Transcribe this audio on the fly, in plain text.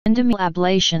Endometrial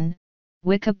ablation,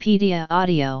 Wikipedia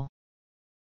audio.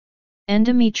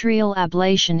 Endometrial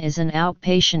ablation is an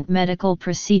outpatient medical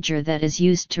procedure that is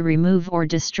used to remove or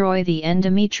destroy the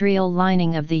endometrial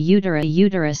lining of the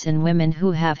uterus in women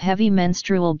who have heavy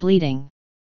menstrual bleeding.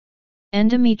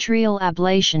 Endometrial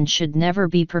ablation should never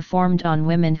be performed on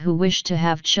women who wish to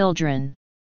have children.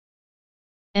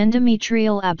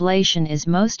 Endometrial ablation is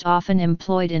most often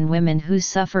employed in women who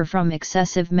suffer from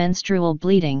excessive menstrual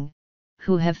bleeding,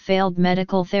 who have failed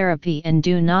medical therapy and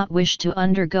do not wish to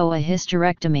undergo a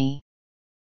hysterectomy.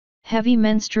 Heavy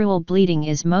menstrual bleeding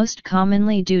is most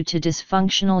commonly due to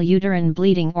dysfunctional uterine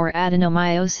bleeding or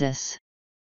adenomyosis.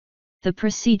 The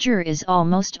procedure is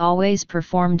almost always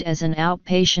performed as an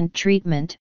outpatient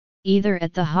treatment, either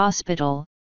at the hospital,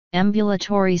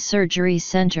 ambulatory surgery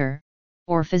center,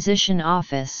 or physician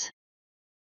office.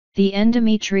 The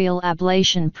endometrial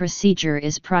ablation procedure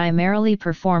is primarily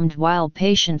performed while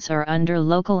patients are under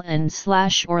local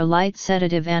and/or light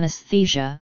sedative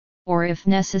anesthesia, or if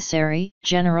necessary,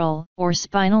 general or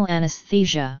spinal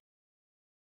anesthesia.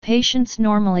 Patients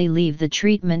normally leave the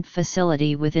treatment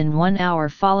facility within 1 hour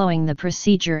following the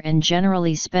procedure and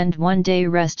generally spend 1 day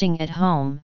resting at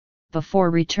home, before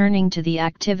returning to the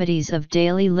activities of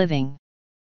daily living.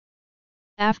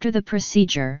 After the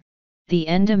procedure, the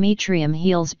endometrium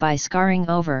heals by scarring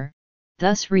over,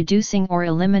 thus reducing or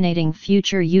eliminating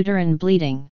future uterine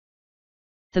bleeding.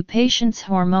 The patient's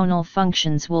hormonal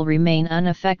functions will remain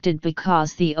unaffected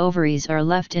because the ovaries are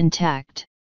left intact.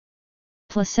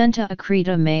 Placenta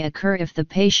accreta may occur if the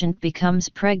patient becomes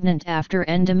pregnant after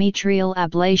endometrial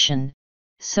ablation,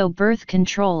 so birth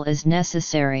control is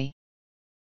necessary.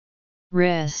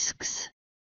 Risks.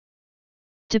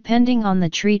 Depending on the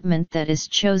treatment that is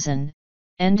chosen,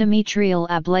 endometrial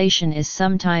ablation is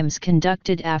sometimes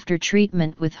conducted after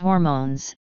treatment with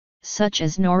hormones, such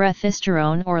as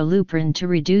norethisterone or luprin, to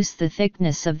reduce the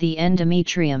thickness of the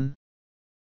endometrium.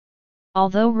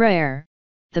 Although rare,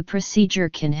 the procedure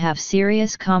can have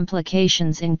serious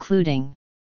complications including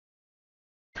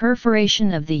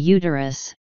perforation of the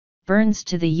uterus, burns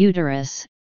to the uterus,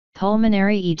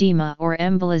 pulmonary edema or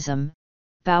embolism,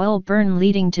 bowel burn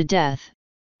leading to death,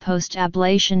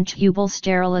 post-ablation tubal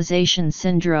sterilization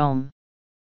syndrome.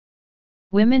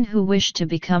 Women who wish to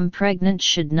become pregnant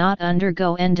should not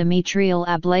undergo endometrial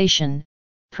ablation.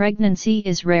 Pregnancy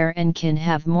is rare and can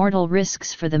have mortal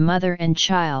risks for the mother and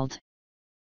child.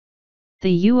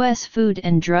 The U.S. Food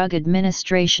and Drug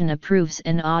Administration approves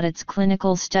and audits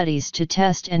clinical studies to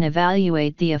test and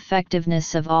evaluate the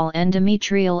effectiveness of all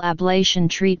endometrial ablation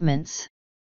treatments.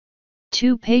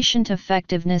 2 patient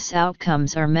effectiveness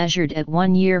outcomes are measured at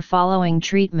 1 year following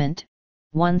treatment.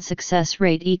 1 success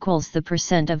rate equals the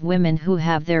 % of women who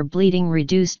have their bleeding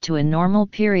reduced to a normal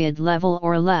period level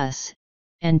or less,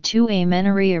 and 2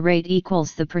 amenorrhea rate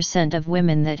equals the % of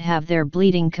women that have their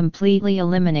bleeding completely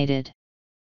eliminated.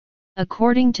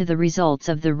 According to the results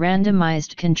of the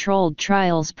randomized controlled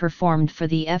trials performed for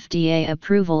the FDA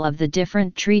approval of the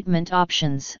different treatment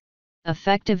options,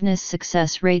 effectiveness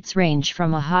success rates range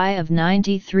from a high of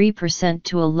 93%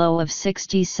 to a low of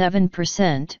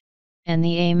 67%, and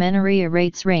the amenorrhea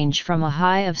rates range from a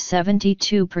high of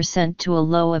 72% to a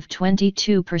low of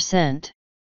 22%.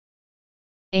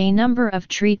 A number of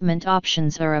treatment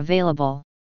options are available.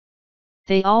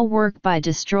 They all work by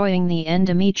destroying the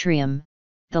endometrium,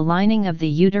 the lining of the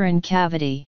uterine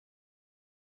cavity.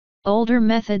 Older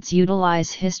methods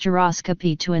utilize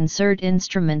hysteroscopy to insert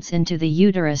instruments into the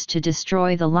uterus to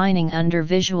destroy the lining under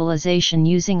visualization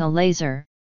using a laser,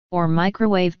 or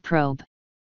microwave probe.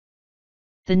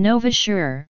 The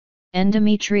NovaSure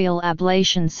endometrial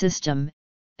ablation system,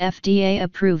 FDA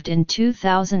approved in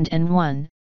 2001,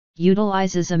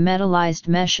 utilizes a metallized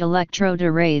mesh electrode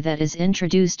array that is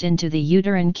introduced into the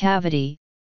uterine cavity,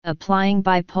 applying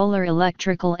bipolar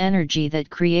electrical energy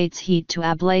that creates heat to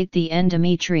ablate the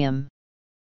endometrium.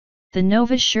 The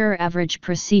NovaSure average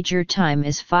procedure time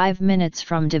is 5 minutes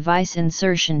from device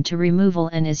insertion to removal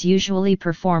and is usually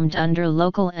performed under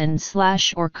local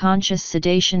and/or conscious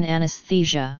sedation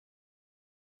anesthesia.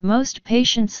 Most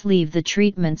patients leave the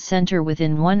treatment center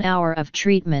within 1 hour of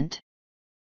treatment.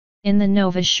 In the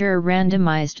NovaSure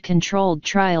randomized controlled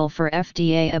trial for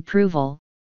FDA approval,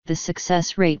 the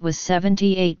success rate was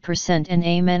 78% and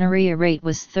amenorrhea rate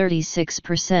was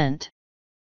 36%.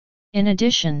 In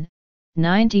addition,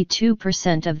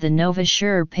 92% of the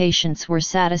NovaSure patients were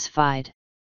satisfied.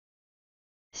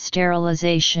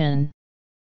 Sterilization.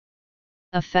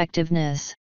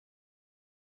 Effectiveness.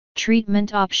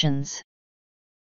 Treatment options.